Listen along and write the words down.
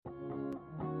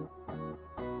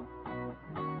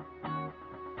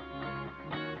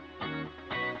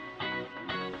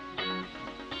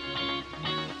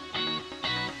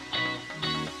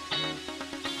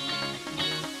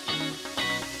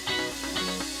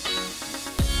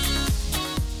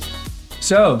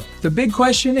So, the big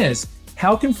question is,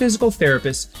 how can physical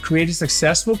therapists create a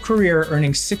successful career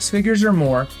earning six figures or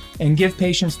more and give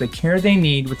patients the care they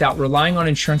need without relying on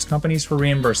insurance companies for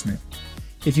reimbursement?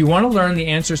 If you want to learn the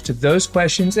answers to those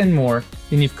questions and more,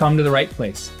 then you've come to the right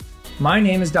place. My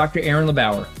name is Dr. Aaron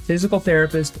LeBauer, physical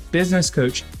therapist, business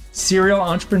coach, serial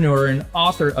entrepreneur, and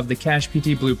author of the Cash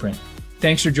PT Blueprint.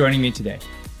 Thanks for joining me today.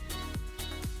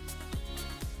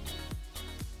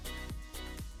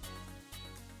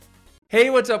 Hey,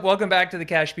 what's up? Welcome back to the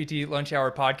Cash PT Lunch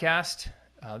Hour podcast.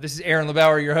 This is Aaron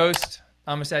LeBauer, your host.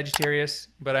 I'm a Sagittarius,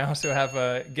 but I also have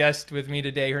a guest with me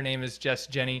today. Her name is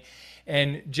Jenney.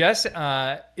 And Jess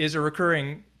is a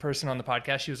recurring person on the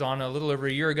podcast. She was on a little over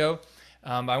a year ago.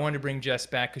 I wanted to bring Jess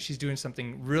back because she's doing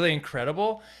something really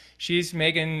incredible. She's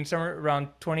making somewhere around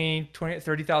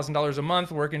 $30,000 a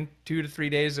month, working 2 to 3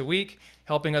 days a week,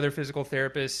 helping other physical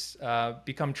therapists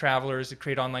become travelers,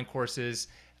 create online courses.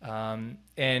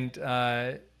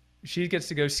 And she gets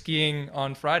to go skiing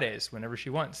on Fridays whenever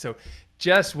she wants. So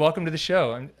Jess, welcome to the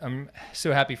show. I'm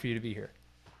so happy for you to be here.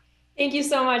 Thank you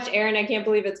so much, Aaron. I can't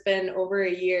believe it's been over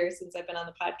a year since I've been on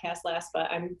the podcast last, but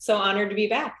I'm so honored to be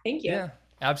back. Thank you. Yeah,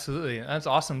 absolutely. That's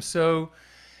awesome. So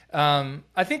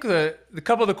I think the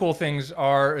couple of the cool things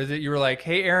are that you were like,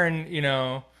 hey, Aaron,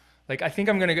 I think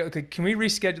I'm going to go, can we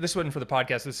reschedule? This wasn't for the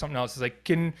podcast. This is something else. It's like,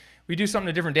 can we do something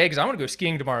a different day? Because I want to go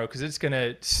skiing tomorrow because it's going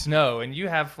to snow and you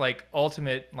have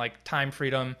ultimate time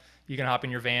freedom. You can hop in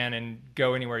your van and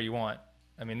go anywhere you want.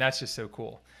 I mean, that's just so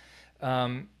cool.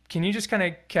 Can you just kind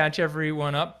of catch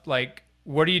everyone up?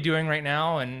 What are you doing right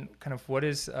now? And kind of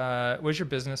what's your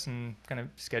business and kind of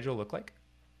schedule look like?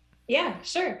 Yeah,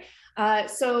 sure.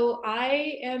 So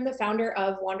I am the founder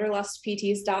of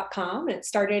wanderlustpts.com. It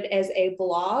started as a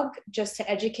blog just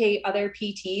to educate other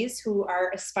PTs who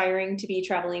are aspiring to be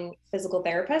traveling physical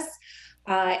therapists.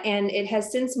 And it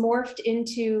has since morphed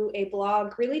into a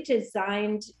blog really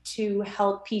designed to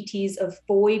help PTs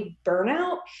avoid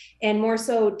burnout and more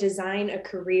so design a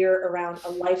career around a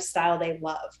lifestyle they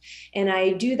love. And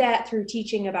I do that through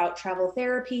teaching about travel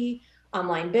therapy,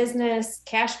 online business,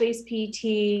 cash-based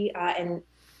PT, and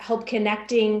help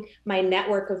connecting my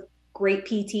network of great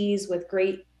PTs with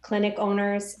great clinic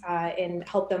owners and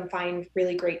help them find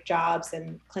really great jobs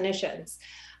and clinicians.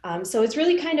 So it's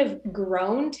really kind of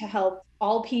grown to help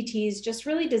all PTs just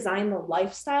really design the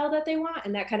lifestyle that they want.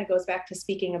 And that kind of goes back to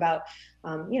speaking about,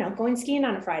 going skiing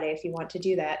on a Friday if you want to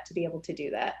do that, to be able to do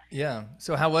that. Yeah.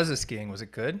 So how was the skiing? Was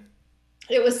it good?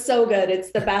 It was so good.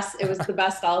 It's the best. It was the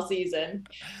best all season.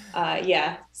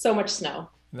 Yeah. So much snow.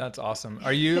 That's awesome.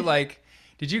 Are you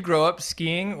did you grow up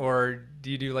skiing or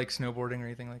do you do snowboarding or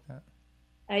anything like that?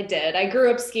 I did. I grew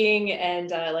up skiing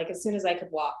and as soon as I could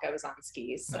walk, I was on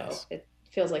skis. So nice. It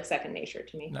feels like second nature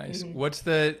to me. Nice. Mm-hmm. What's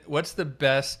the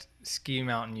best ski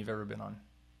mountain you've ever been on?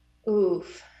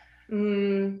 Oof.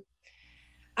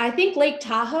 I think Lake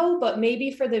Tahoe, but maybe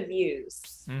for the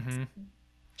views. Mm-hmm.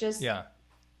 Just yeah.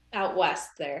 Out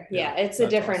west there. Yeah, it's a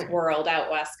different world out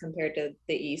west compared to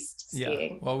the east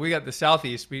skiing. Yeah. Well, we got the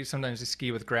southeast. We sometimes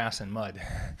ski with grass and mud.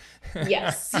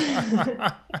 Yes.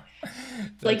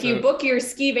 You book your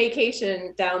ski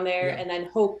vacation down there and then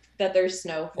hope that there's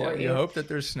snow for you. You hope that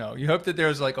there's snow. You hope that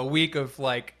there's a week of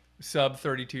sub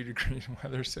 32 degree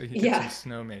weather so you get some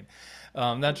snow made.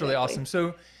 That's really awesome.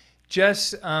 So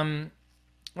Jess,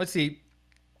 let's see.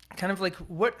 Kind of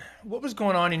what was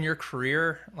going on in your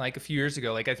career a few years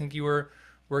ago? I think you were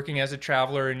working as a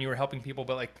traveler and you were helping people,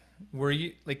 but did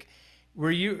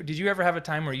you ever have a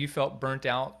time where you felt burnt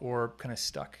out or kind of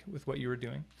stuck with what you were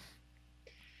doing?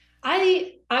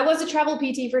 I was a travel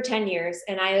PT for 10 years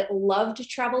and I loved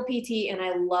travel PT and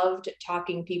I loved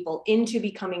talking people into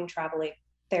becoming traveling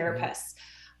therapists.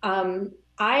 Mm-hmm.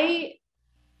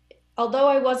 Although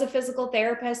I was a physical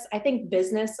therapist, I think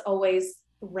business always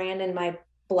ran in my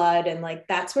blood and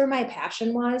that's where my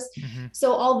passion was. Mm-hmm.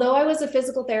 So although I was a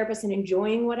physical therapist and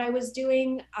enjoying what I was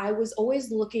doing, I was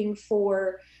always looking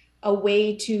for a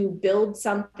way to build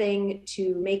something,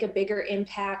 to make a bigger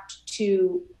impact,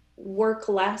 to work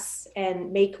less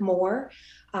and make more.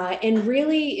 And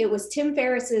really it was Tim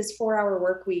Ferriss's 4-Hour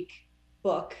Workweek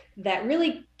book that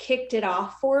really kicked it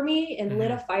off for me and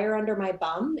lit a fire under my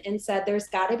bum and said, there's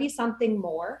gotta be something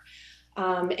more.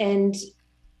 And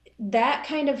that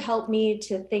kind of helped me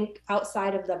to think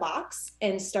outside of the box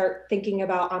and start thinking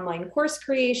about online course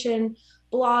creation,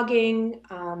 blogging.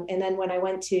 And then when I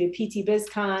went to PT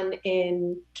BizCon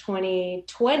in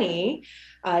 2020,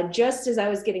 just as I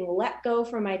was getting let go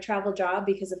from my travel job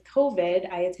because of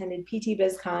COVID, I attended PT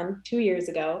BizCon 2 years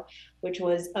ago, which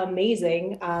was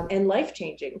amazing and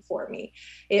life-changing for me.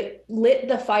 It lit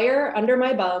the fire under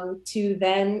my bum to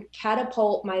then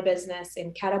catapult my business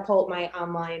and catapult my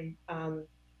online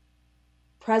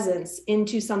presence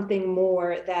into something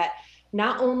more that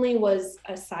not only was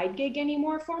a side gig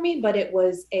anymore for me, but it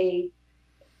was a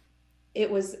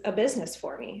business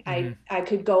for me. Mm-hmm. I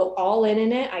could go all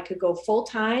in it. I could go full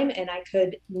time, and I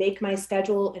could make my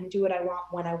schedule and do what I want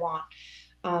when I want.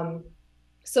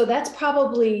 So that's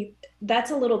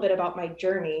a little bit about my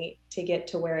journey to get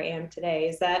to where I am today.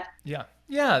 Is that? Yeah.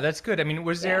 Yeah, that's good. I mean,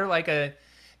 was Yeah. there like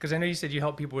because I know you said you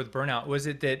help people with burnout. Was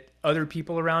it that other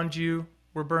people around you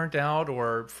were burnt out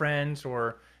or friends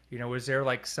or, was there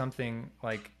like something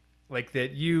like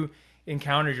that you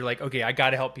encountered? You're like, okay, I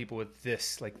got to help people with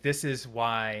this. Like, this is what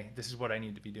I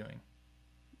need to be doing.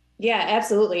 Yeah,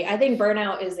 absolutely. I think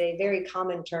burnout is a very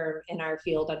common term in our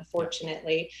field, Yeah.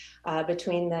 unfortunately,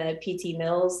 between the PT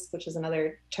mills, which is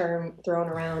another term thrown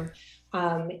around.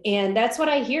 And that's what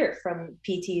I hear from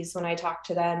PTs when I talk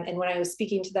to them. And when I was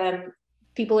speaking to them,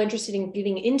 people interested in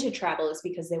getting into travel is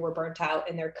because they were burnt out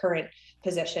in their current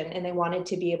position and they wanted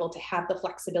to be able to have the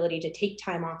flexibility to take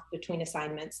time off between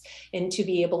assignments and to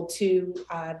be able to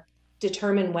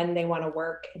determine when they want to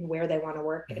work and where they want to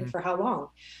work Mm-hmm. and for how long.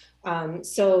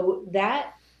 So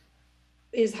that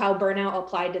is how burnout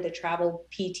applied to the travel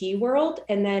PT world.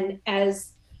 And then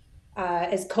as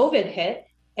COVID hit,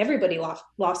 everybody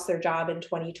lost their job in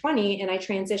 2020. And I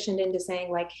transitioned into saying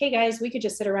like, hey guys, we could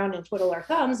just sit around and twiddle our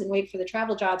thumbs and wait for the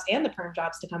travel jobs and the perm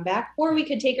jobs to come back, or we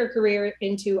could take our career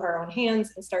into our own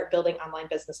hands and start building online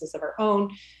businesses of our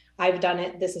own. I've done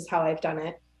it. This is how I've done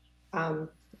it.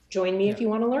 Join me Yeah. if you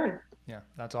want to learn. Yeah,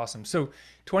 that's awesome. So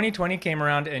 2020 came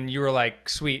around and you were like,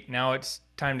 sweet, now it's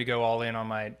time to go all in on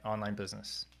my online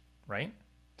business, right?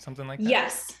 Something like that.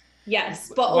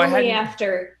 Yes, but Why only hadn't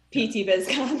after Yeah. PT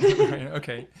BizCon. Right,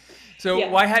 okay. So Yeah.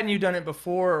 why hadn't you done it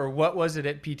before, or what was it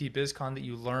at PT BizCon that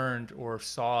you learned or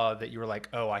saw that you were like,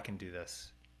 oh, I can do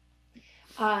this?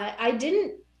 I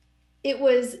didn't, it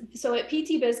was, so at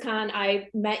PT BizCon, I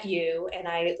met you and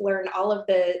I learned all of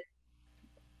the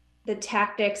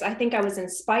tactics. I think I was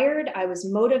inspired, I was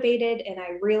motivated, and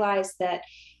I realized that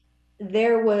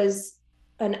there was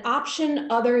an option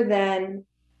other than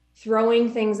throwing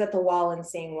things at the wall and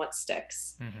seeing what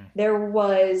sticks.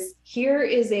 Mm-hmm. Here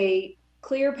is a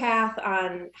clear path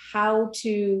on how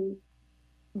to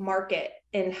market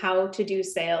and how to do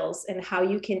sales and how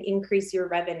you can increase your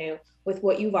revenue with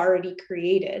what you've already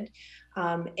created.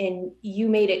 And you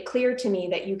made it clear to me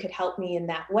that you could help me in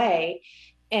that way.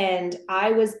 And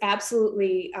I was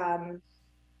absolutely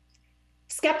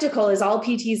skeptical, as all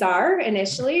PTs are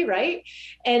initially, right?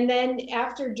 And then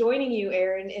after joining you,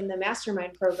 Aaron, in the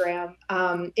mastermind program,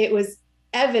 it was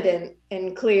evident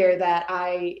and clear that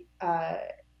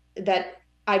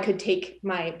I could take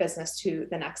my business to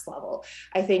the next level.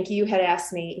 I think you had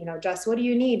asked me, Jess, what do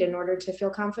you need in order to feel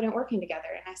confident working together?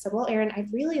 And I said, well, Aaron,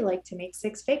 I'd really like to make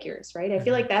six figures, right? I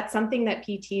feel like that's something that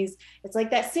PTs, it's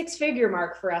like that 6-figure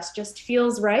mark for us just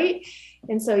feels right.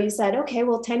 And so you said, okay,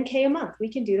 well, 10K a month, we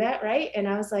can do that, right? And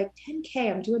I was like,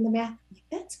 10K, I'm doing the math.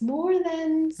 That's more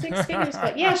than 6 figures,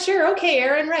 but yeah, sure. Okay,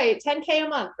 Aaron, right. 10K a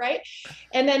month, right?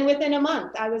 And then within a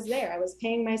month, I was there. I was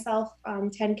paying myself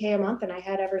 10K a month, and I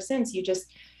had ever since. You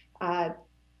just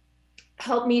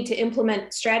helped me to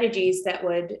implement strategies that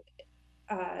would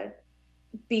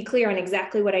be clear on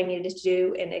exactly what I needed to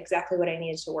do and exactly what I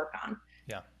needed to work on.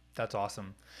 Yeah, that's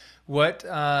awesome. What,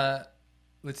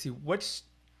 let's see, what's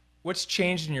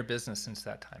changed in your business since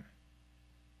that time?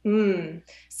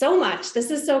 So much. This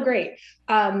is so great.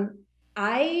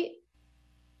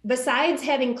 Besides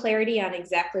having clarity on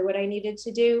exactly what I needed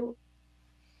to do,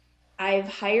 I've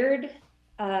hired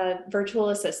a virtual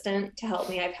assistant to help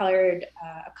me. I've hired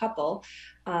a couple,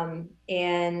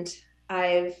 and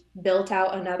I've built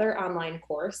out another online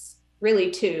course, really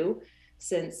two,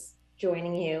 since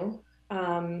joining you.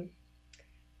 I'm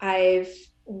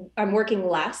working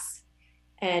less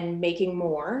and making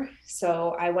more.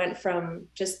 So I went from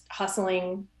just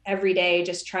hustling every day,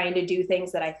 just trying to do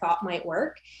things that I thought might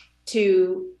work,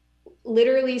 to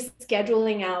literally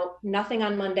scheduling out nothing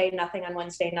on Monday, nothing on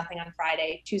Wednesday, nothing on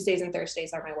Friday. Tuesdays and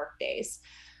Thursdays are my work days.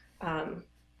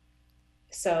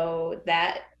 So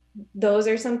those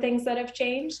are some things that have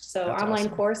changed. So That's online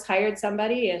awesome. course, hired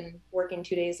somebody, and working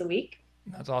 2 days a week.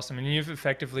 That's awesome. And you've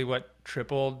effectively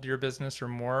tripled your business or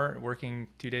more, working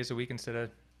 2 days a week instead of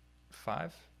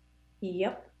 5?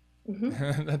 Yep. Hmm.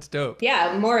 That's dope.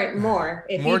 Yeah, more. If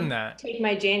More than you that. take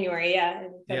my January, yeah,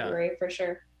 in Yeah. February for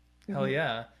sure. Hell Hmm.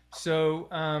 yeah. So,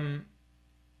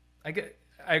 I get,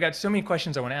 I got so many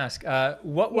questions I want to ask. Yeah.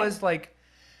 What was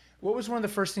one of the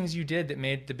first things you did that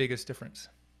made the biggest difference?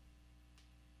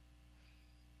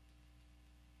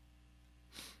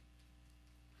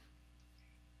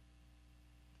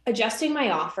 Adjusting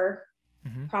my offer,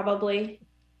 Mm-hmm. probably,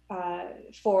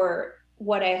 for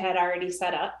what I had already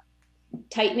set up,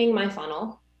 tightening my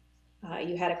funnel.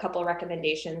 You had a couple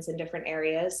recommendations in different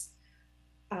areas.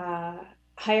 Uh,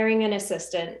 Hiring an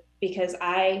assistant because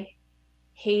I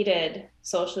hated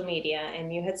social media.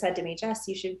 And you had said to me, Jess,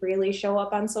 you should really show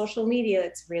up on social media.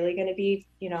 It's really going to be,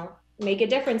 make a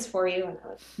difference for you. And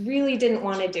I really didn't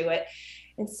want to do it.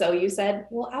 And so you said,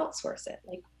 well, outsource it,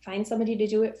 like find somebody to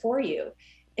do it for you.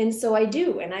 And so I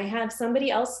do. And I have somebody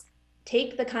else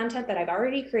take the content that I've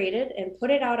already created and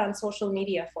put it out on social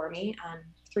media for me on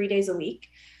 3 days a week.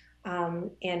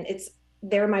 And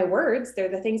they're my words, they're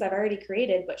the things I've already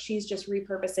created, but she's just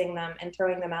repurposing them and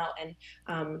throwing them out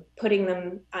and putting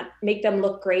them on, make them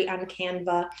look great on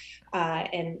Canva,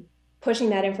 and pushing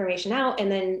that information out,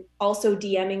 and then also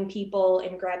DMing people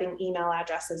and grabbing email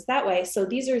addresses that way. So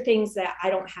these are things that I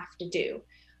don't have to do,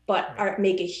 but Right.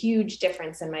 make a huge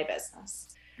difference in my business.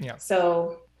 Yeah.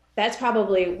 So that's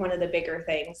probably one of the bigger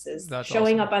things, is That's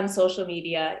showing awesome. up on social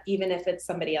media, even if it's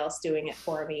somebody else doing it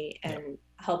for me, Yeah. and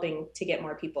helping to get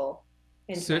more people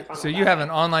into my So funnel you that have way. an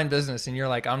online business and you're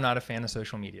like, I'm not a fan of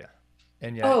social media,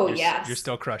 and yet Oh, you're yes.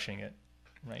 still crushing it,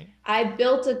 right? I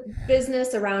built a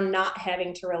business around not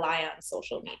having to rely on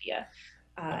social media.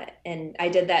 And I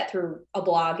did that through a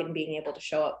blog and being able to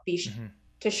Mm-hmm.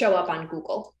 to show up on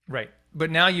Google. Right.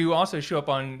 But now you also show up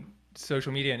on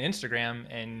social media and Instagram,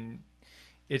 and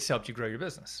it's helped you grow your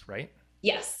business, right?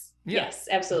 Yes. Yeah. Yes,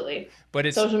 absolutely. But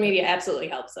it's Social media absolutely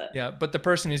helps it. yeah. But the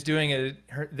person who's doing it,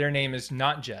 their name is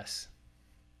not Jess,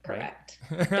 right?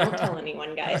 Correct. Don't tell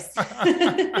anyone, guys.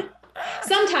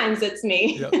 Sometimes it's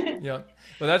me. Yep. Yep.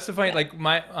 Well, that's the funny. Yeah. Like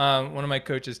my one of my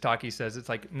coaches, Taki, says it's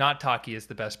like not Taki is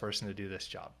the best person to do this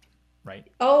job, right?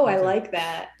 Oh, I It's a, like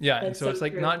that. yeah, and That's so so it's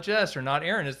like true. not Jess or not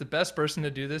Aaron is the best person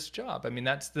to do this job. I mean,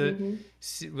 Hmm.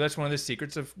 that's one of the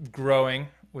secrets of growing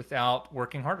without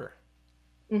working harder,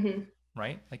 Hmm.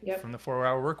 right? Like from Yep, the 4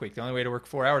 hour work week, the only way to work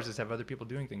 4 hours is to have other people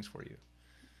doing things for you.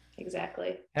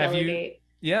 exactly. Have you? Delegate.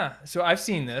 Yeah. So I've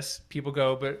seen this. People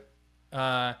go, but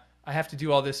I have to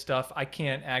do all this stuff. I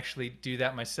can't actually do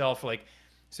that myself. Like,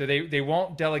 so they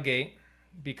won't delegate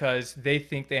because they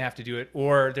think they have to do it,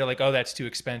 or they're like, oh, that's too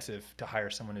expensive to hire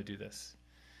someone to do this,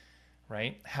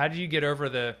 right? How do you get over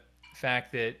the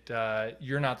fact that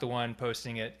you're not the one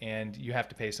posting it and you have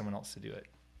to pay someone else to do it?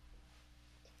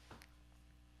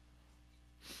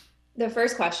 The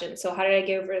first question. So, how did I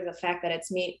get over the fact that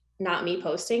it's me, not me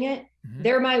posting it? Mm-hmm.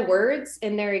 They're my words,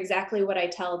 and they're exactly what I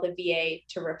tell the VA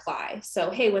to reply. So,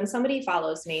 hey, when somebody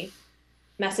follows me,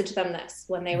 message them this.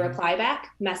 When they Mm-hmm. reply back,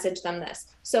 message them this.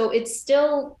 So, it's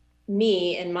still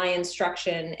me and my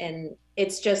instruction, and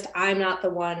it's just I'm not the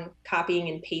one copying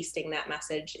and pasting that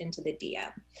message into the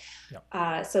DM.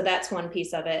 Yeah. So that's one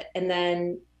piece of it. And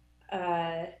then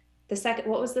uh,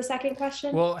 what was the second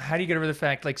question? Well, how do you get over the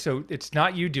fact, like, so it's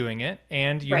not you doing it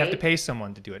and you have to Right. pay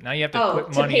someone to do it. Now you have to Oh,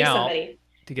 put to money pay out somebody.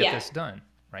 to get Yeah. this done,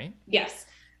 right? Yes.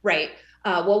 Right.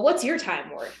 Well, what's your time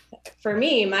worth? For Right.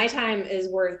 me, my time is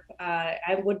worth,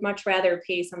 I would much rather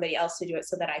pay somebody else to do it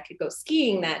so that I could go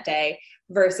skiing that day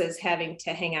versus having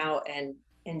to hang out and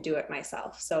do it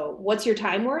myself. So what's your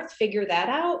time worth? Figure that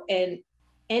out. And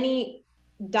any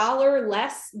dollar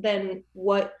less than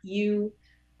what you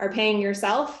are paying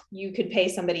yourself, you could pay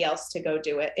somebody else to go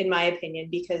do it, in my opinion,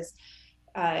 because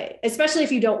especially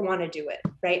if you don't want to do it,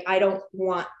 right? I don't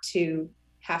want to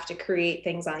have to create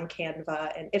things on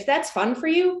Canva. And if that's fun for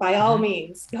you, by all Mm-hmm.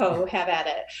 means, go have at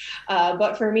it.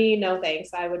 But for me, no thanks.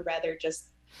 I would rather just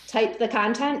type the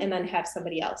content and then have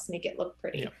somebody else make it look Yeah.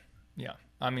 pretty. Yeah.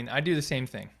 I mean, I do the same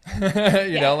thing.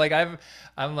 Yeah. Like I'm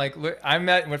like, look,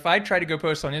 if I try to go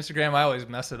post on Instagram, I always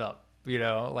mess it up.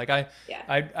 Like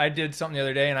Yeah. I did something the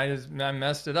other day and I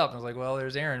messed it up. I was like, well,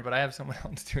 there's Aaron, but I have someone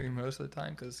else doing most of the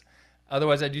time because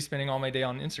otherwise I'd be spending all my day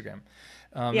on Instagram.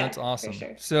 Yeah, That's for awesome.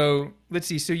 sure. So let's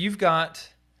see. So you've got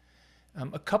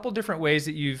a couple different ways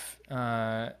that you've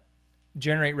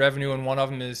generate revenue, and one of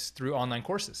them is through online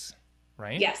courses,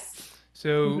 right? Yes.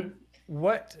 So Mhm.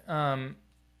 what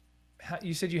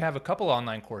you said you have a couple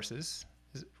online courses,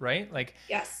 right? Like,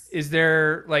 Yes. is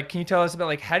there like, can you tell us about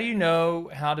like how do you know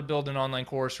how to build an online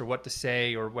course or what to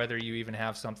say or whether you even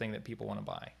have something that people want to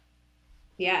buy?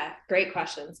 Yeah, great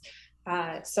questions.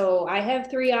 So I have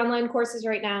 3 online courses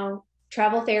right now: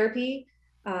 travel therapy,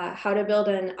 how to build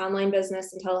an online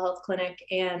business and telehealth clinic,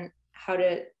 and how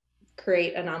to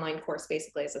create an online course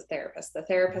basically as a therapist, the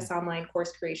therapist online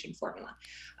course creation formula.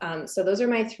 So those are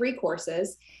my 3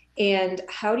 courses. And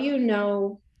how do you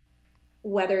know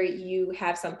whether you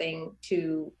have something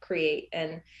to create?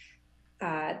 And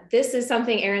this is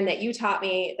something, Erin, that you taught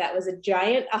me that was a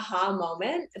giant aha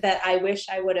moment that I wish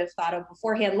I would have thought of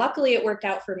beforehand. Luckily, it worked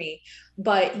out for me.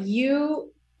 But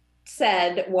you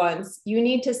said once, you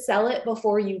need to sell it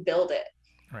before you build it.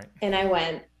 Right. And I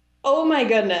went, oh my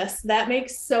goodness, that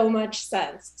makes so much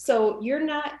sense. So you're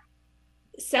not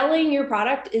selling your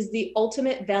product is the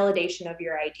ultimate validation of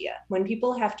your idea. When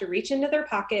people have to reach into their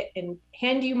pocket and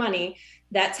hand you money,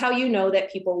 that's how you know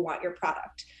that people want your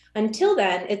product. Until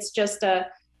then, it's just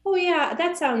oh yeah,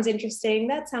 that sounds interesting.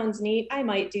 That sounds neat. I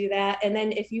might do that. And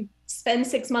then if you spend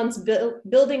 6 months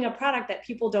building a product that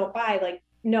people don't buy, like,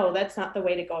 no, that's not the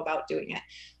way to go about doing it.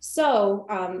 So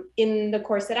in the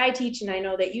course that I teach, and I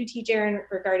know that you teach, Erin,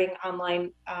 regarding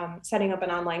online, setting up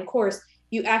an online course,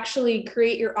 you actually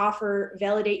create your offer,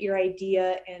 validate your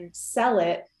idea, and sell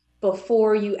it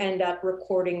before you end up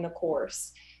recording the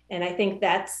course. And I think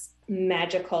that's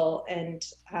magical. And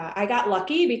I got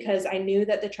lucky because I knew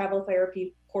that the travel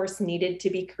therapy course needed to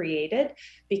be created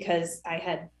because I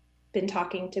had been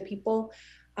talking to people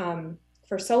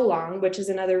for so long, which is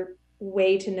another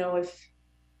way to know if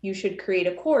you should create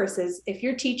a course. Is if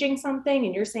you're teaching something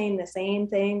and you're saying the same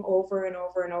thing over and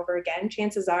over and over again,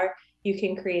 chances are you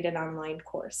can create an online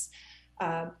course.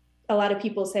 A lot of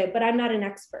people say, but I'm not an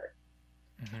expert.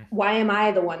 Why am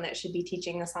I the one that should be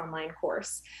teaching this online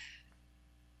course?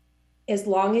 As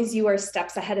long as you are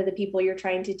steps ahead of the people you're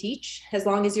trying to teach, as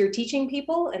long as you're teaching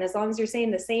people, and as long as you're saying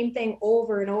the same thing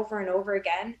over and over and over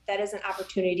again, that is an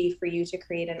opportunity for you to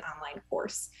create an online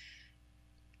course.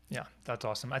 Yeah, that's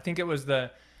awesome. I think it was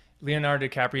the Leonardo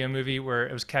DiCaprio movie where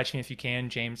it was Catch Me If You Can.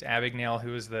 James Abagnale,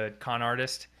 who was the con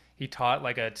artist, he taught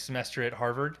like a semester at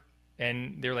Harvard,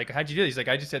 and they were like, "How'd you do?" He's like,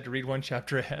 "I just had to read one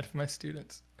chapter ahead of my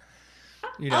students."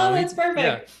 You know, oh, that's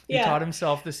perfect. he taught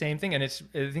himself the same thing, and I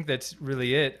think that's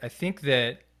really it. I think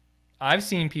that I've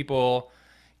seen people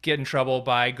get in trouble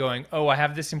by going, "Oh, I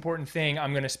have this important thing.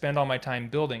 I'm going to spend all my time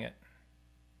building it."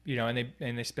 You know, and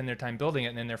they spend their time building it,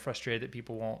 and then they're frustrated that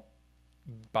people won't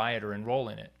buy it or enroll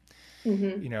in it.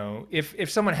 You know, if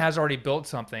someone has already built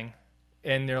something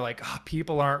and they're like, oh,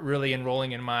 people aren't really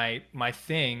enrolling in my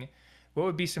thing, what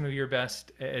would be some of your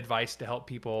best advice to help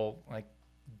people like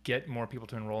get more people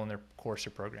to enroll in their course or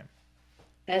program?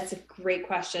 That's a great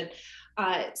question.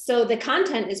 So the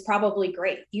content is probably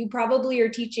great. You probably are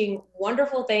teaching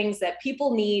wonderful things that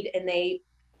people need and they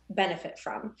benefit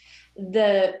from.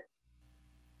 The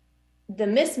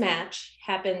mismatch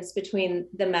happens between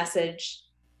the message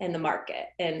and the market.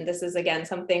 And this is, again,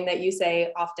 something that you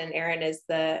say often, Erin, is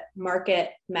the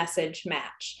market message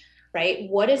match, right?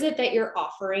 What is it that you're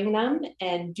offering them?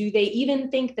 And do they even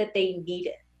think that they need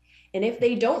it? And if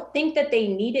they don't think that they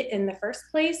need it in the first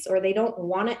place, or they don't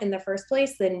want it in the first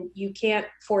place, then you can't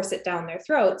force it down their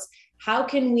throats. How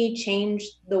can we change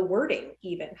the wording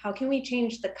even? How can we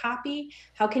change the copy?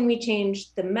 How can we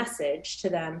change the message to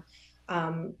them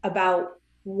about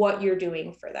what you're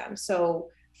doing for them? So,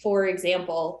 for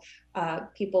example,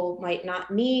 people might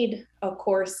not need a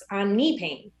course on knee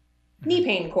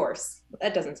pain course.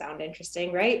 That doesn't sound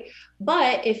interesting, right?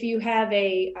 But if you have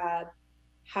a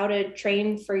how to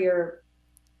train for your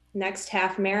next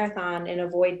half marathon and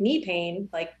avoid knee pain,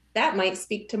 like that might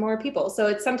speak to more people. So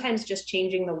it's sometimes just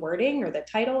changing the wording or the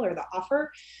title or the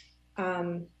offer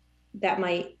that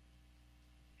might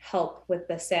help with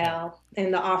the sale,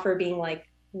 and the offer being like,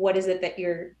 what is it that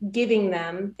you're giving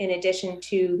them in addition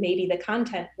to maybe the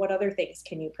content? What other things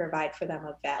can you provide for them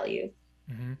of value?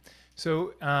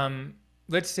 So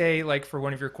let's say like for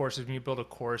one of your courses, when you build a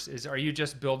course, are you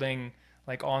just building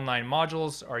like online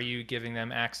modules? Are you giving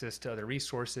them access to other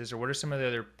resources, or what are some of the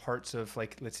other parts of,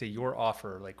 like, let's say your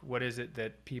offer? Like, what is it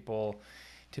that people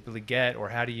typically get, or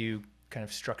how do you kind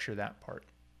of structure that part?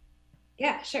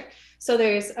 Yeah, sure. So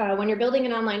there's, when you're building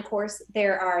an online course,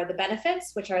 there are the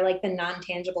benefits, which are like the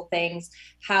non-tangible things,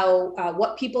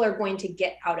 what people are going to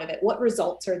get out of it. What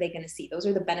results are they going to see? Those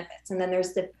are the benefits. And then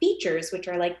there's the features, which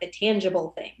are like the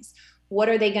tangible things. What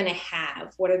are they going to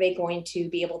have? What are they going to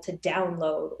be able to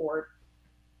download or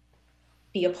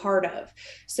be a part of?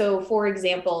 So for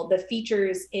example, the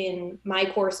features in my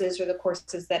courses or the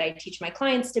courses that I teach my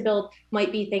clients to build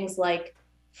might be things like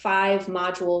 5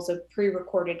 modules of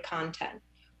pre-recorded content,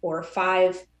 or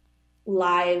 5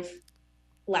 live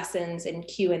lessons and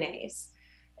Q&As,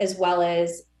 as well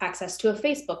as access to a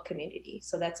Facebook community.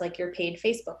 So that's like your paid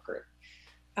Facebook group,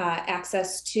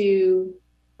 access to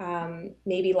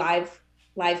maybe live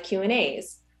live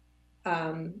Q&As,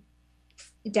 downloadable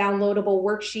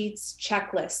worksheets,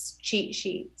 checklists, cheat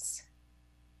sheets,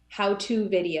 how-to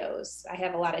videos. I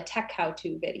have a lot of tech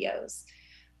how-to videos,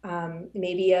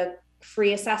 maybe a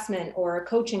free assessment or a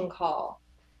coaching call.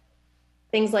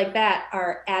 Things like that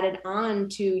are added on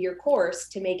to your course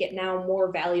to make it now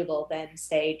more valuable than,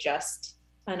 say, just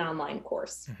an online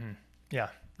course. Mm-hmm. Yeah,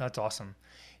 that's awesome.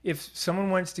 If someone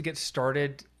wants to get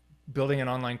started building an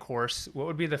online course, what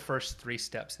would be the first 3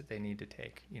 steps that they need to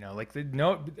take? Like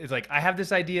it's like I have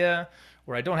this idea,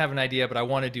 or I don't have an idea, but I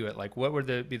want to do it. Like, what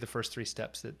would be the first 3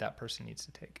 steps that person needs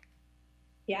to take?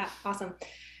 Yeah, awesome.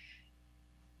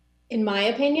 In my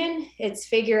opinion, it's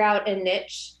figure out a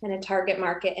niche and a target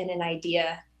market and an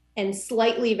idea and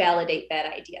slightly validate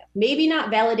that idea. Maybe not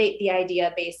validate the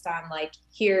idea based on like,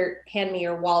 here, hand me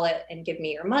your wallet and give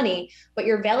me your money, but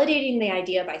you're validating the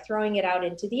idea by throwing it out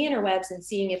into the interwebs and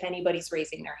seeing if anybody's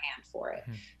raising their hand for it.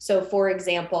 Mm-hmm. So for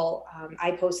example,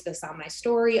 I post this on my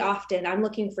story often. I'm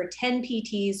looking for 10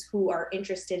 PTs who are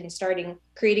interested in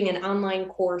creating an online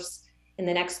course in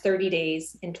the next 30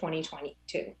 days in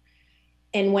 2022.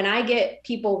 And when I get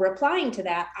people replying to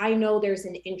that, I know there's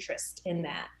an interest in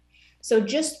that. So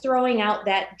just throwing out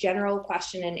that general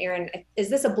question, and Aaron, is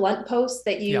this a blunt post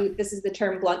that this is the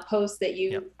term blunt post that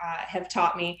you have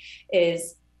taught me,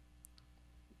 is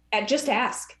just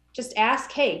ask,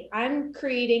 hey, I'm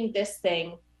creating this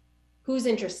thing. Who's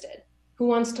interested? Who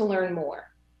wants to learn more?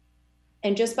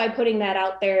 And just by putting that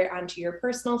out there onto your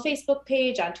personal Facebook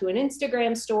page, onto an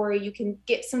Instagram story, you can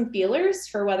get some feelers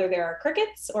for whether there are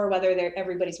crickets or whether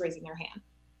everybody's raising their hand.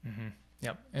 Mm-hmm.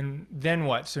 Yep. And then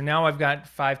what? So now I've got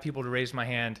 5 people to raise my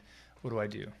hand. What do I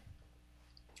do?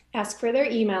 Ask for their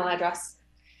email address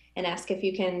and ask if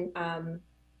you can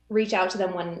reach out to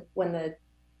them when the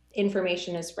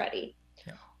information is ready.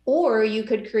 Yeah. Or you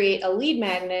could create a lead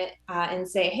magnet and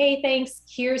say, hey, thanks,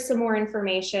 here's some more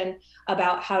information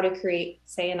about how to create,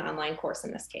 say, an online course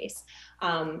in this case.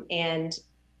 And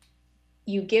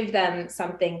you give them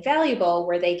something valuable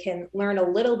where they can learn a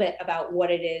little bit about what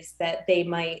it is that they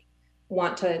might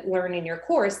want to learn in your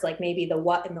course, like maybe the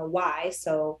what and the why.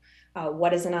 So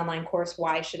what is an online course?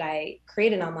 Why should I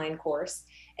create an online course?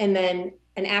 And then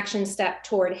an action step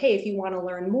toward, hey, if you want to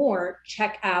learn more,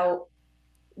 check out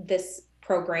this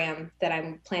program that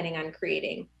I'm planning on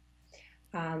creating.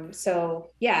 So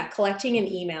yeah, collecting an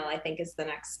email, I think, is the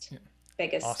next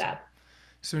biggest step.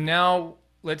 So now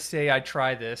let's say I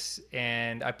try this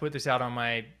and I put this out on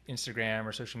my Instagram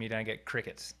or social media and I get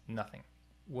crickets, nothing.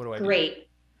 What do I do? Great.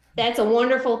 That's a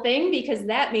wonderful thing, because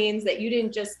that means that you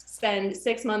didn't just spend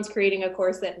 6 months creating a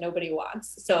course that nobody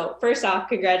wants. So first off,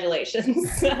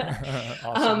 congratulations.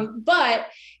 Awesome. But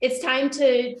it's time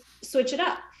to switch it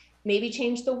up. Maybe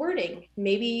change the wording.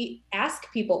 Maybe ask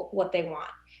people what they want.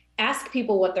 Ask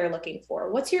people what they're looking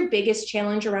for. What's your biggest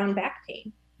challenge around back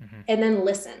pain? Mm-hmm. And then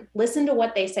listen to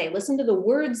what they say. Listen to the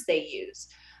words they use.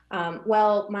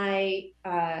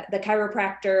 The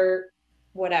chiropractor,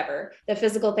 whatever, the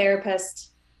physical therapist,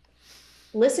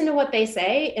 listen to what they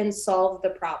say and solve the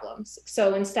problems.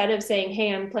 So instead of saying,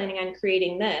 hey, I'm planning on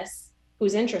creating this,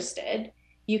 who's interested,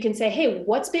 you can say, hey,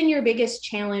 what's been your biggest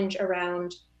challenge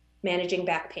around managing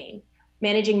back pain,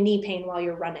 managing knee pain while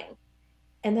you're running?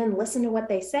 And then listen to what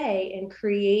they say and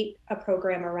create a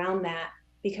program around that,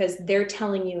 because they're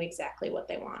telling you exactly what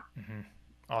they want. Mm-hmm.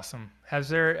 Awesome. Has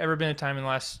there ever been a time in the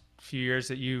last few years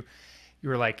that you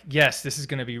were like, yes, this is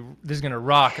going to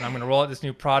rock, and I'm going to roll out this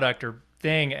new product or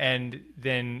thing, and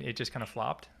then it just kind of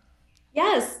flopped?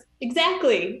 Yes,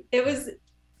 exactly.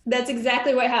 That's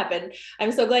exactly what happened.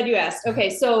 I'm so glad you asked. Okay,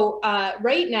 so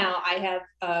right now I have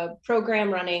a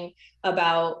program running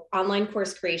about online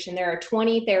course creation. There are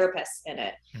 20 therapists in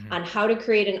it on how to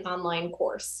create an online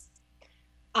course.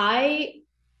 I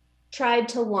tried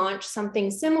to launch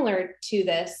something similar to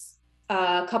this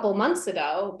a couple months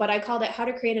ago, but I called it How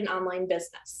to Create an Online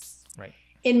Business. Right.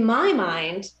 In my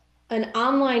mind,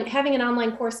 having an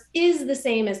online course is the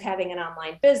same as having an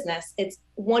online business. It's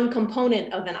one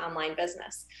component of an online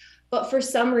business. But for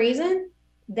some reason,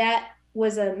 that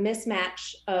was a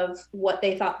mismatch of what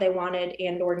they thought they wanted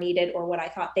and or needed, or what I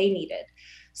thought they needed.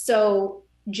 So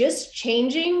just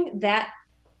changing that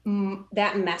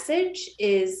message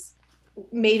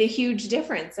made a huge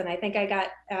difference. And I think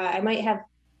I might have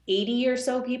 80 or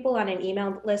so people on an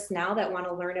email list now that want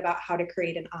to learn about how to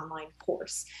create an online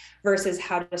course versus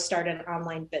how to start an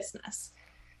online business.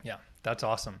 Yeah, that's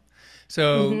awesome.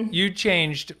 So you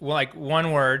changed like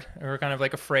one word, or kind of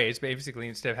like a phrase, basically,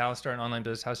 instead of how to start an online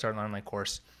business, how to start an online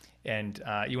course. And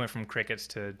you went from crickets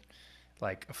to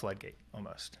like a floodgate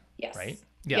almost. Yes. Right?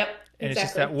 Yeah. Yep. And exactly. It's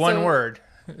just that one word.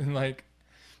 Like,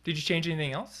 did you change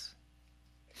anything else?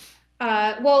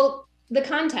 Well, the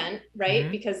content, right?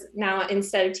 Mm-hmm. Because now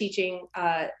instead of teaching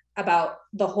about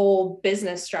the whole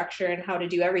business structure and how to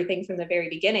do everything from the very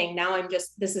beginning, now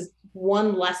this is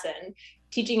one lesson.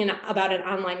 Teaching about an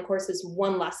online course is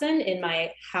one lesson in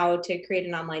my how to create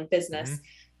an online Mm-hmm. business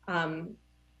um,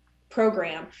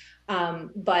 program.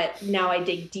 But now I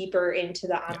dig deeper into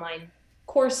the Yeah. online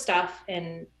course stuff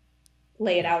and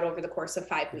lay it out over the course of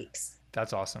 5 weeks.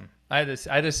 That's awesome. I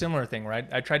had a similar thing, right?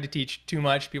 I tried to teach too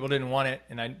much, people didn't want it,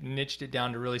 and I niched it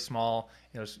down to really small.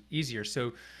 It was easier.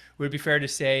 So, would it be fair to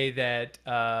say that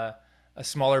a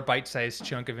smaller bite-sized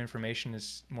chunk of information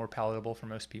is more palatable for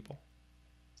most people?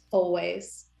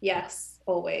 Always. Yeah, Yes,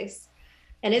 always.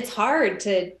 And it's hard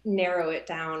to narrow it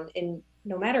down in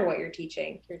no matter what you're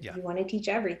teaching. yeah, You want to teach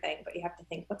everything, but you have to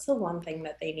think what's the one thing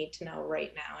that they need to know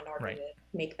right now in order right. to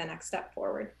make the next step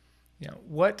forward. Yeah.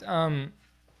 What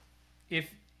if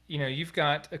you've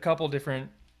got a couple different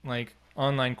like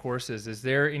online courses? Is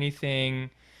there anything?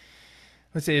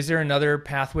 Let's say, is there another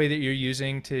pathway that you're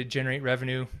using to generate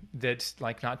revenue that's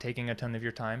like not taking a ton of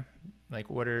your time? Like,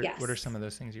 what are some Yes. of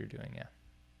those things you're doing? Yeah.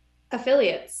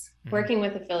 Affiliates, Mm-hmm. working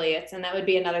with affiliates, and that would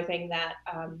be another thing that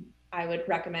I would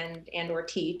recommend and or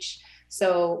teach.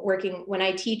 So working when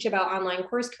I teach about online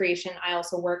course creation, I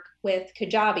also work with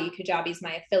Kajabi. Kajabi is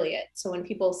my affiliate. So when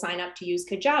people sign up to use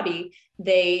Kajabi,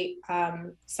 they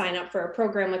sign up for a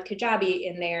program with Kajabi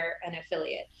and they're an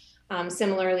affiliate.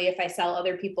 Similarly, if I sell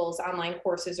other people's online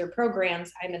courses or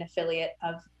programs, I'm an affiliate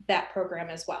of that program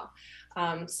as well.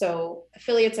 So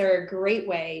affiliates are a great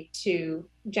way to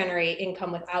generate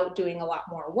income without doing a lot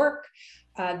more work.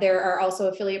 There are also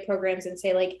affiliate programs in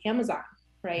say like Amazon,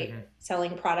 right? Mm-hmm.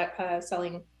 Selling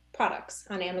products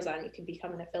on Amazon. You can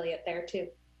become an affiliate there too.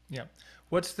 Yeah.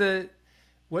 What's the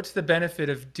what's the benefit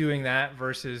of doing that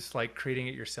versus like creating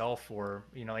it yourself, or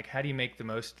like how do you make the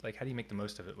most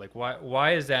of it? Like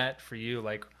why is that for you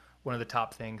like one of the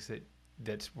top things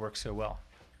that works so well?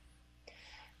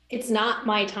 It's not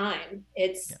my time.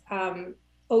 It's, Yeah.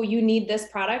 oh, you need this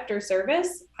product or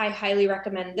service. I highly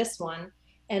recommend this one.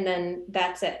 And then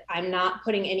that's it. I'm not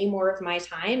putting any more of my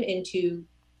time into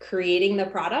creating the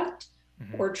product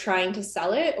Mm-hmm. or trying to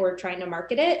sell it or trying to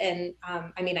market it. And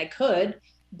I mean, I could,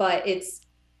 but it's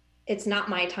not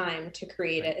my time to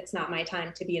create Right. it. It's not my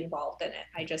time to be involved in it.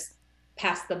 I just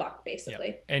pass the buck Yeah.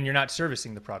 basically. And you're not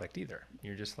servicing the product either.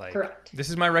 You're just like, Correct. this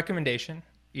is my recommendation.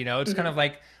 It's kind Mm-hmm. of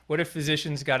like, what if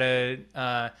physicians got a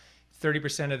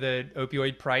 30% of the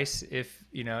opioid price if,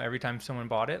 every time someone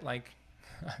bought it? Like,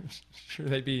 I'm sure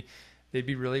they'd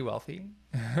be really wealthy.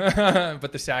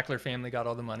 But the Sackler family got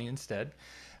all the money instead.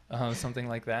 Something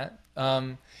like that.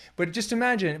 But just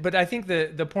imagine, but I think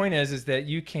the point is that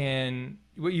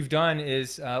what you've done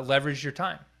is leverage your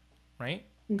time, right?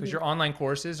 Because Mm-hmm. your online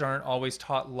courses aren't always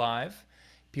taught live.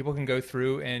 People can go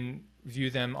through and view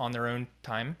them on their own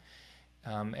time.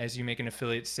 As you make an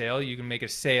affiliate sale, you can make a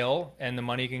sale and the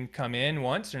money can come in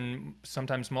once and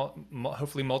sometimes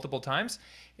hopefully multiple times.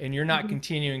 And you're not Mm-hmm.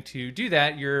 continuing to do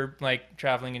that. You're like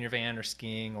traveling in your van or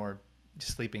skiing or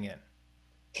just sleeping in,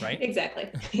 right? Exactly.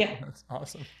 Yeah. That's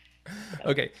awesome.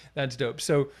 Okay, that's dope.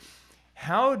 So,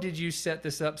 how did you set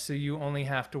this up so you only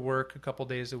have to work a couple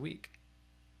days a week?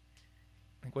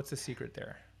 Like, what's the secret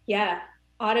there? Yeah,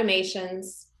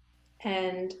 automations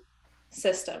and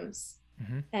systems.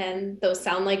 Mm-hmm. And those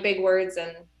sound like big words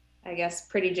and I guess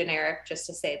pretty generic just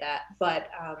to say that. But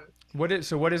What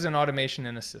is an automation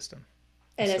in a system?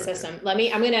 in Let's a start there. system,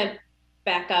 I'm going to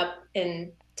back up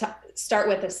and start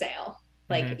with a sale.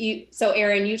 Mm-hmm. So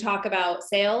Aaron, you talk about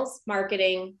sales,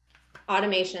 marketing,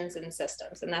 automations, and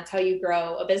systems, and that's how you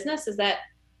grow a business. Is that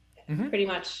Mm-hmm. pretty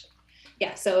much?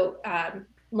 Yeah. So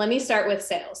let me start with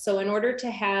sales. So in order to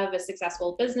have a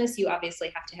successful business, you obviously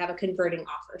have to have a converting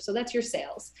offer. So that's your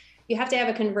sales. You have to have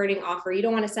a converting offer. You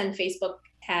don't want to send Facebook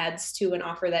ads to an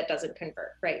offer that doesn't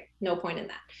convert, right? No point in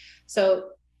that. So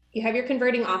you have your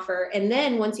converting offer. And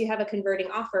then once you have a converting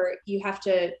offer, you have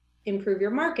to improve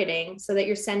your marketing so that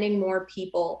you're sending more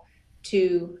people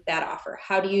to that offer.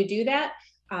 How do you do that?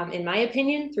 In my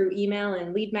opinion, through email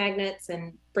and lead magnets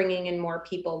and bringing in more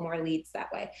people, more leads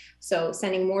that way. So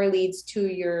sending more leads to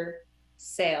your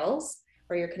sales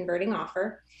or your converting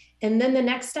offer. And then the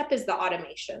next step is the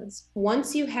automations.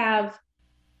 Once you have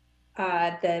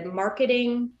the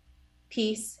marketing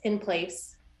piece in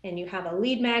place and you have a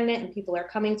lead magnet and people are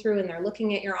coming through and they're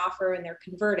looking at your offer and they're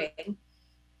converting,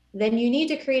 then you need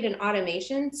to create an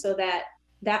automation so that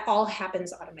that all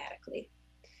happens automatically.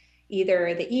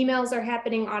 Either the emails are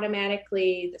happening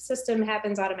automatically, the system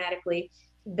happens automatically.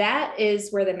 That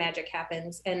is where the magic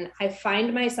happens. And I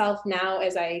find myself now,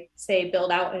 as I say,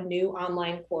 build out a new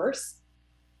online course,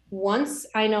 Once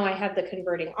I know I have the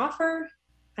converting offer,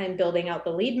 I'm building out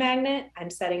the lead magnet. I'm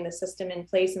setting the system in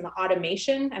place and the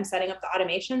automation. I'm setting up the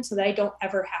automation so that I don't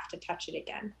ever have to touch it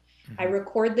again. I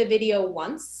record the video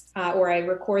once, or I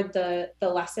record the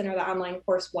lesson or the online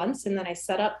course once, and then I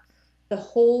set up the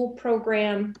whole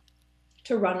program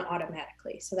to run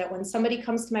automatically so that when somebody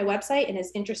comes to my website and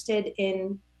is interested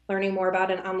in learning more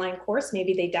about an online course,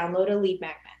 maybe they download a lead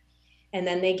magnet and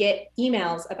then they get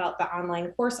emails about the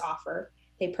online course offer.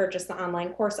 They purchase the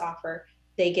online course offer.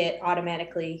 They get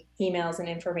automatically emails and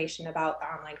information about the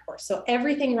online course. So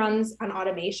everything runs on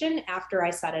automation after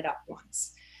I set it up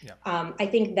once. Yeah. I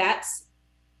think that's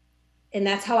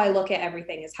how I look at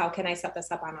everything, is how can I set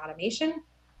this up on automation?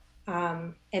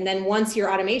 And then once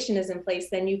your automation is in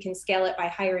place, then you can scale it by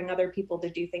hiring other people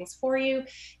to do things for you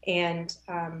and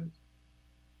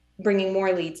bringing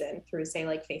more leads in through, say,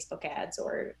 like Facebook ads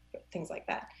or things like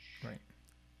that. Right.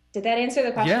 Did that answer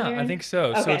the question, Yeah, Aaron? I think so.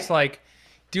 Okay. So it's like,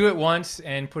 do it once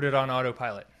and put it on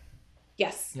autopilot.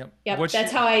 Yes. Yep.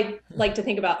 That's how I like to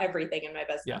think about everything in my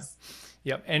business.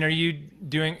 Yep. And you're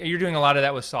doing a lot of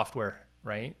that with software,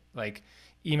 right? Like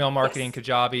email marketing, Yes.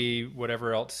 Kajabi,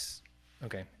 whatever else.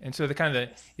 Okay. And so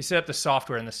you set up the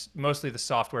software, and mostly the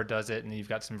software does it, and you've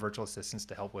got some virtual assistants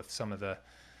to help with some of the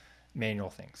manual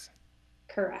things.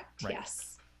 Correct. Right.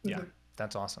 Yes. Yeah.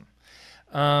 That's awesome.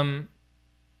 I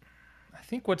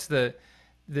think what's the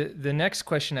next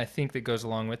question I think that goes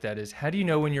along with that is, how do you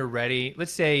know when you're ready?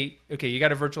 Let's say, okay, you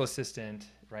got a virtual assistant,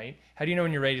 right? How do you know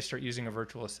when you're ready to start using a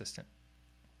virtual assistant?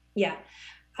 Yeah.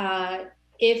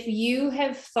 If you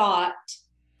have thought,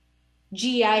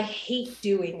 gee, I hate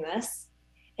doing this,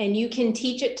 and you can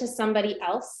teach it to somebody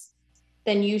else,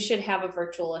 then you should have a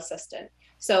virtual assistant.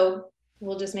 So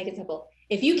we'll just make it simple.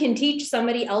 If you can teach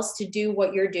somebody else to do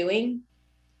what you're doing,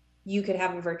 you could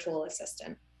have a virtual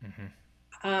assistant.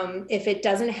 If it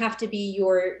doesn't have to be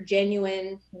your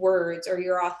genuine words or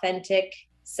your authentic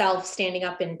self standing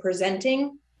up and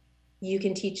presenting, you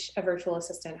can teach a virtual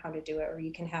assistant how to do it, or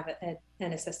you can have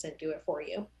an assistant do it for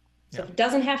you. So if it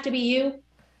doesn't have to be you,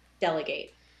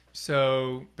 delegate.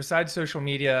 So besides social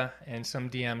media and some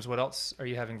DMs, what else are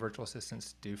you having virtual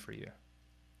assistants do for you?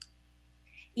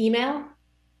 Email.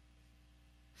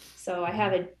 So I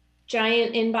have a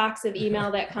giant inbox of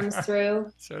email that comes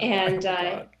through. And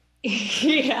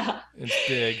yeah, it's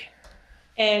big.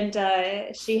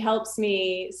 And she helps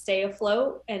me stay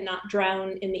afloat and not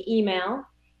drown in the email.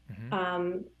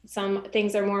 Some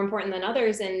things are more important than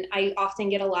others, and I often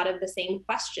get a lot of the same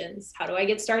questions. How do I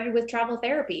get started with travel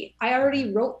therapy? I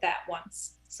already wrote that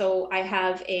once. So I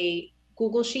have a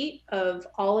Google sheet of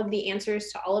all of the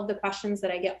answers to all of the questions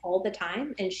that I get all the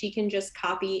time, and she can just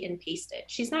copy and paste it.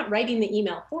 She's not writing the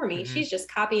email for me. She's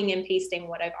just copying and pasting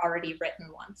what I've already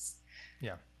written once.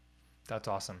 Yeah, that's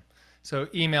awesome. So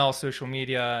email, social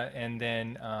media, and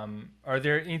then are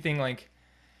there anything like,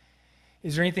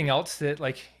 is there anything else that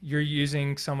like you're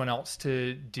using someone else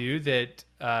to do that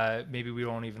maybe we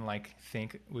wouldn't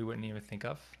even think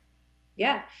of?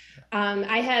 Yeah.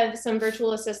 I have some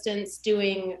virtual assistants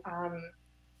doing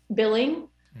billing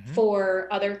for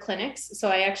other clinics. So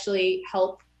I actually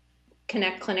help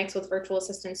connect clinics with virtual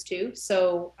assistants too.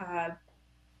 So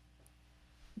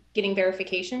getting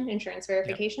insurance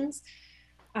verifications,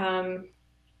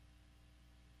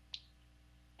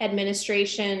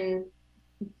 administration,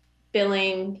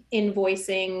 billing,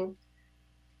 invoicing,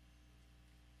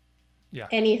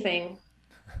 anything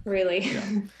really.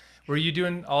 Were you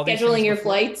doing all these scheduling your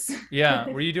flights? Yeah.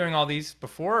 Were you doing all these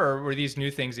before, or were these new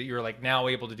things that you're like now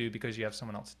able to do because you have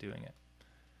someone else doing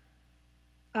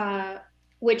it?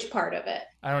 Which part of it?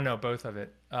 I don't know, both of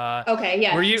it. Okay,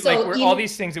 yeah. Were you all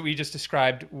these things that we just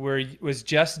described, was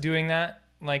Jess doing that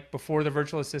like before the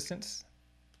virtual assistants?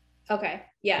 Okay,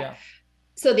 yeah.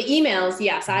 So the emails,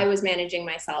 yes, I was managing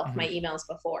myself, my emails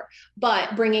before,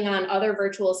 but bringing on other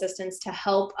virtual assistants to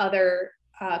help other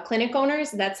clinic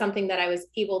owners, that's something that I was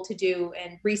able to do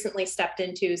and recently stepped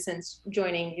into since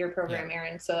joining your program,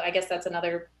 Aaron. So I guess that's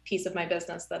another piece of my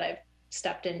business that I've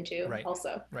stepped into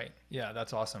also. Right. Yeah,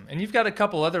 that's awesome. And you've got a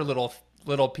couple other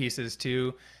little pieces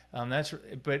too.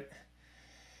 But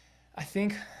I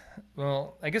think,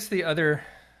 well, I guess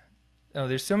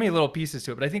there's so many little pieces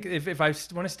to it, but I think if I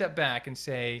want to step back and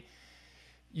say,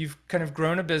 you've kind of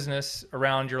grown a business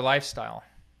around your lifestyle.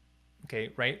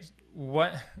 Okay. Right.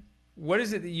 What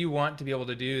is it that you want to be able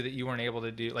to do that you weren't able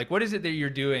to do? Like, what is it that you're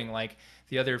doing like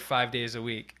the other 5 days a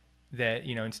week that,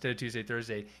 instead of Tuesday,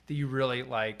 Thursday, that you really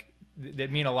like,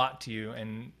 that mean a lot to you,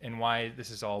 and why this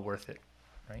is all worth it?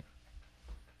 Right.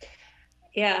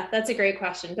 Yeah, that's a great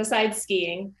question. Besides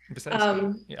skiing.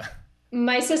 Yeah.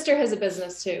 My sister has a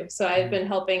business too. So I've been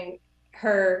helping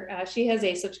she has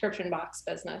a subscription box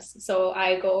business. So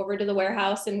I go over to the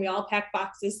warehouse and we all pack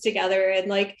boxes together, and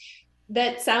like,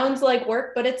 that sounds like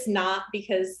work, but it's not,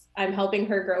 because I'm helping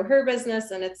her grow her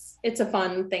business, and it's a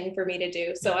fun thing for me to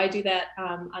do. So I do that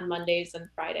on Mondays and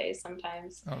Fridays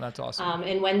sometimes. Oh, that's awesome.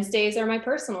 And Wednesdays are my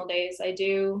personal days. I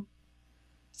do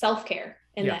self-care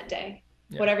in that day,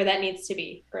 whatever that needs to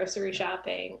be, grocery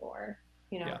shopping or,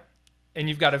 And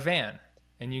you've got a van,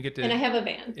 and I have a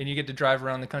van, and you get to drive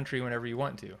around the country whenever you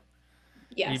want to.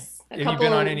 Yes. Have you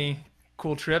been on any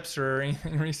cool trips or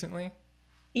anything recently?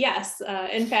 Yes.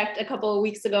 In fact, a couple of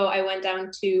weeks ago, I went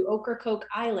down to Ocracoke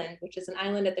Island, which is an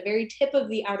island at the very tip of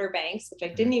the Outer Banks, which I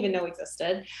didn't even know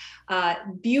existed.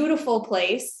 Beautiful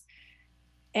place.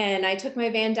 And I took my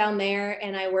van down there,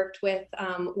 and I worked with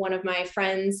one of my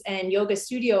friends and yoga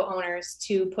studio owners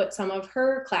to put some of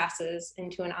her classes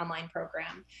into an online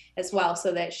program as well,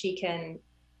 so that she can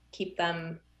keep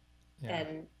them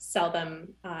and sell them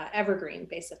evergreen,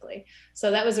 basically.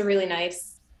 So that was a really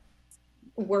nice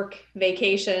work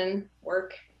vacation.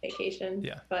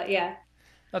 Yeah. But yeah.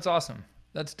 That's awesome.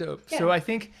 That's dope. Yeah. So I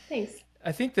think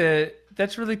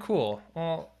that's really cool.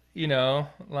 Well,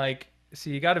 so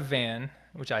you got a van,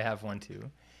 which I have one too.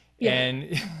 Yeah.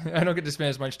 And I don't get to spend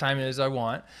as much time as I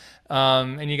want.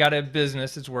 And you got a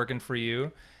business that's working for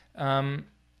you.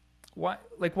 Why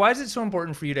is it so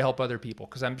important for you to help other people?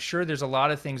 Because I'm sure there's a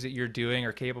lot of things that you're doing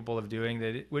or capable of doing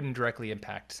that it wouldn't directly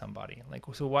impact somebody.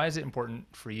 So why is it important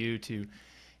for you to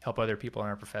help other people in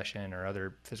our profession or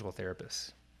other physical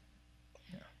therapists?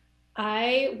 Yeah.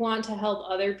 I want to help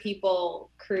other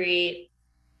people create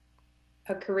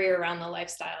a career around the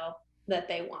lifestyle that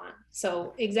they want.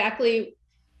 So exactly,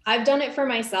 I've done it for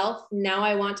myself. Now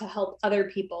I want to help other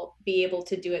people be able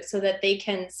to do it, so that they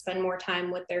can spend more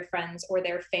time with their friends or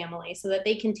their family, so that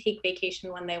they can take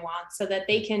vacation when they want, so that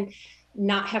they can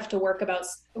not have to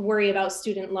worry about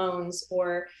student loans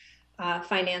or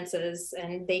finances,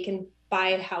 and they can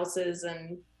buy houses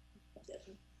and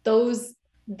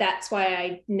that's why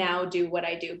I now do what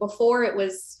I do. Before it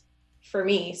was for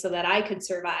me so that I could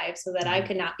survive, so that I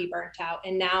could not be burnt out.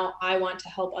 And now I want to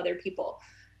help other people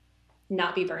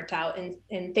not be burnt out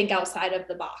and think outside of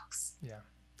the box. Yeah,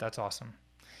 that's awesome.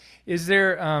 Is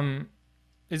there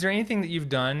anything that you've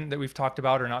done that we've talked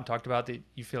about or not talked about that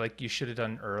you feel like you should have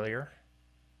done earlier?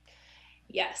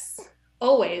 Yes,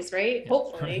 always, right? Yeah.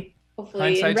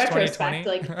 Hopefully in retrospect,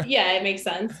 it makes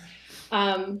sense.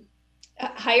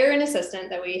 Hire an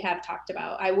assistant that we have talked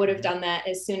about. I would have done that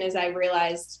as soon as I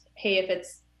realized, hey,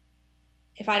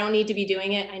 if I don't need to be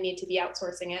doing it, I need to be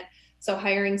outsourcing it. So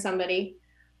hiring somebody,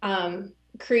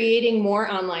 creating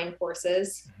more online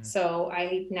courses. Mm-hmm. So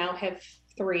I now have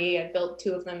 3. I've built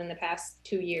 2 of them in the past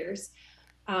 2 years.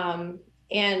 And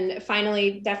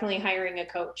finally, definitely hiring a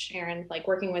coach. Aaron,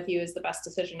 working with you is the best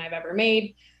decision I've ever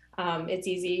made. It's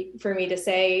easy for me to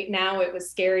say now. It was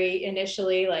scary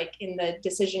initially, in the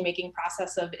decision-making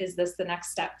process of, is this the next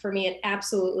step for me? It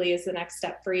absolutely is the next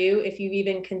step for you. If you've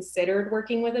even considered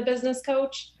working with a business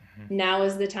coach, mm-hmm. now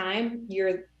is the time.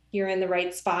 You're in the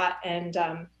right spot. And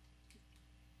I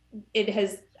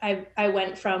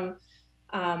went from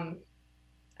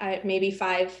maybe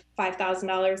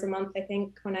 $5,000 a month, I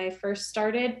think, when I first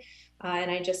started.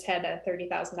 And I just had a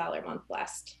 $30,000 month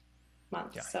last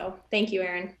month. Yeah. So thank you,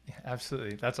 Aaron. Yeah,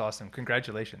 absolutely. That's awesome.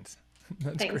 Congratulations.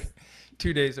 That's Thanks. Great.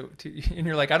 2 days, and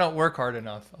you're like, I don't work hard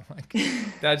enough. I'm like,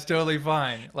 that's totally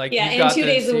fine. And 2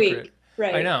 days a week.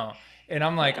 Right. I know. And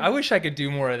I'm like, I wish I could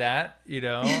do more of that.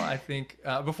 I think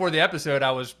before the episode,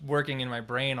 I was working in my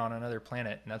brain on another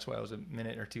planet, and that's why I was a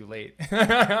minute or 2 late.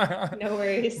 No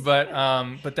worries.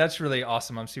 But that's really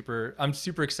awesome. I'm super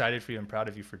excited for you and proud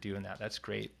of you for doing that. That's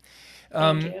great.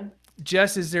 Thank you.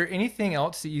 Jess, is there anything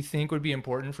else that you think would be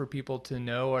important for people to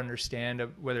know or understand,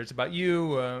 whether it's about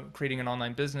you, creating an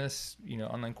online business,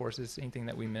 online courses, anything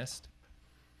that we missed?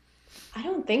 I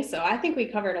don't think so. I think we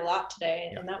covered a lot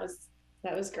today, and that was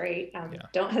great.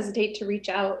 Don't hesitate to reach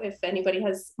out if anybody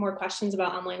has more questions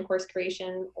about online course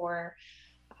creation or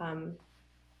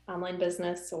online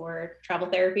business or travel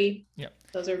therapy. Yeah.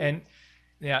 Those are.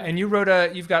 And you've got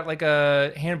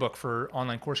a handbook for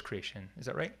online course creation. Is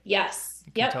that right? Yes.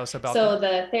 Can you tell us about that?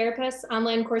 The Therapist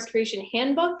Online Course Creation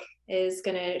Handbook is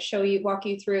going to walk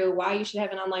you through why you should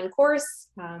have an online course,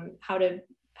 how to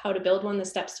build one, the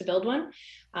steps to build one.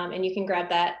 And you can grab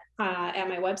that at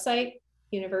my website,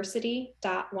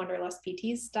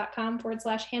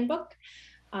 university.wanderlustpts.com/handbook.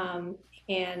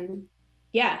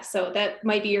 So that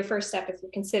might be your first step if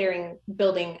you're considering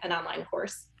building an online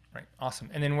course. Right. Awesome.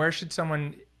 And then where should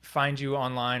someone find you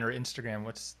online or Instagram?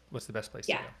 What's the best place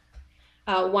to go?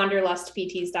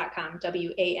 Wanderlustpts.com,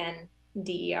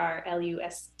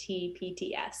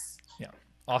 DERLUSTPTS. Yeah.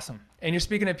 Awesome. And you're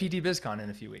speaking at PT BizCon in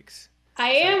a few weeks.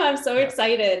 I am. I'm so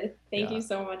excited. Thank Yeah. you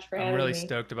so much for having I'm really me.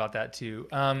 stoked about that too.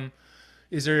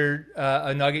 Is there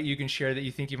a nugget you can share that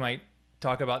you think you might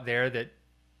talk about there that,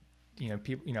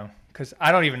 people, because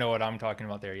I don't even know what I'm talking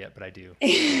about there yet, but I do.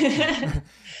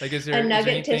 Like, is there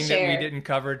anything that we didn't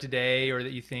cover today or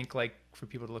that you think like for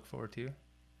people to look forward to?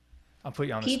 I'll put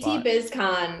you on the spot. PT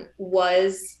BizCon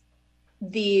was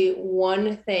the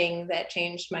one thing that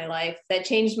changed my life, that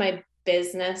changed my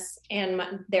business and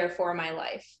therefore my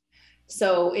life.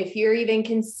 So if you're even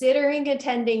considering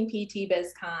attending PT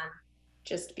BizCon,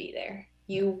 just be there.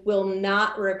 You will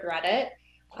not regret it.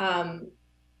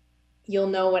 You'll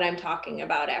know what I'm talking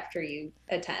about after you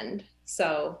attend.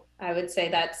 So I would say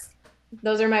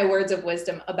those are my words of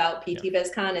wisdom about PT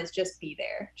BizCon is just be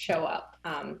there, show up,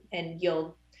 and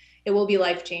it will be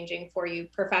life-changing for you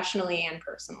professionally and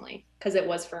personally, because it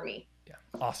was for me. Yeah.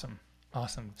 Awesome.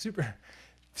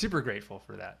 Super grateful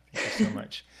for that. Thank you so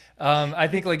much. I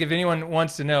think like if anyone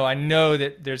wants to know, I know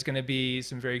that there's going to be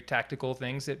some very tactical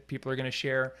things that people are going to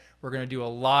share. We're going to do a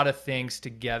lot of things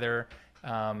together,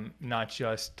 not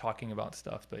just talking about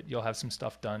stuff, but you'll have some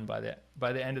stuff done by the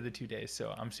end of the 2 days.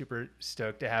 So I'm super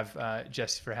stoked to have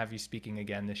Jess have you speaking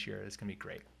again this year. It's going to be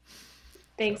great.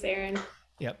 Thanks, Aaron.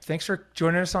 Yep. Thanks for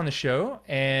joining us on the show,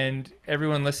 and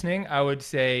everyone listening. I would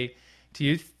say to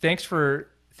you, thanks for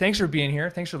being here.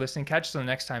 Thanks for listening. Catch us on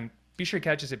the next time. Be sure to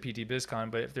catch us at PT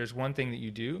BizCon. But if there's one thing that you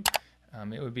do,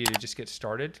 it would be to just get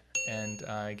started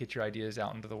and get your ideas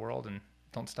out into the world, and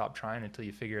don't stop trying until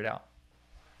you figure it out.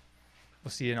 We'll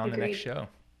see you on the next show.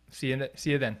 See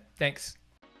you then. Thanks.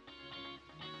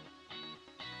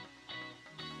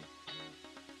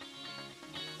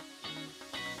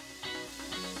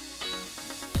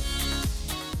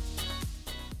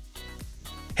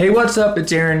 Hey, what's up?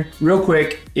 It's Aaron. Real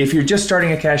quick, if you're just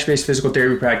starting a cash-based physical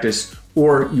therapy practice,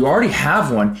 or you already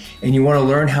have one and you want to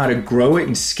learn how to grow it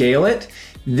and scale it,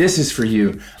 this is for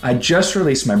you. I just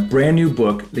released my brand new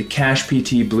book, The Cash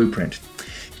PT Blueprint,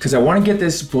 because I want to get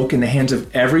this book in the hands of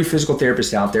every physical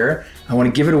therapist out there. I want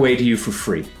to give it away to you for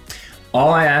free.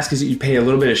 All I ask is that you pay a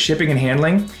little bit of shipping and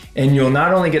handling, and you'll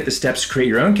not only get the steps to create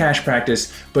your own cash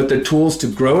practice, but the tools to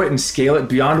grow it and scale it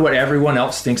beyond what everyone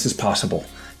else thinks is possible.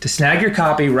 To snag your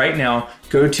copy right now,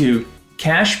 go to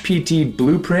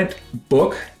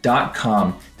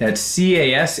cashptblueprintbook.com. That's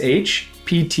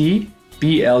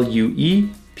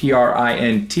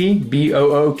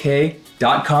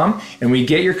cashptblueprintbook.com. And when you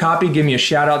get your copy, give me a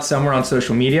shout out somewhere on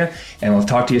social media, and we'll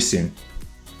talk to you soon.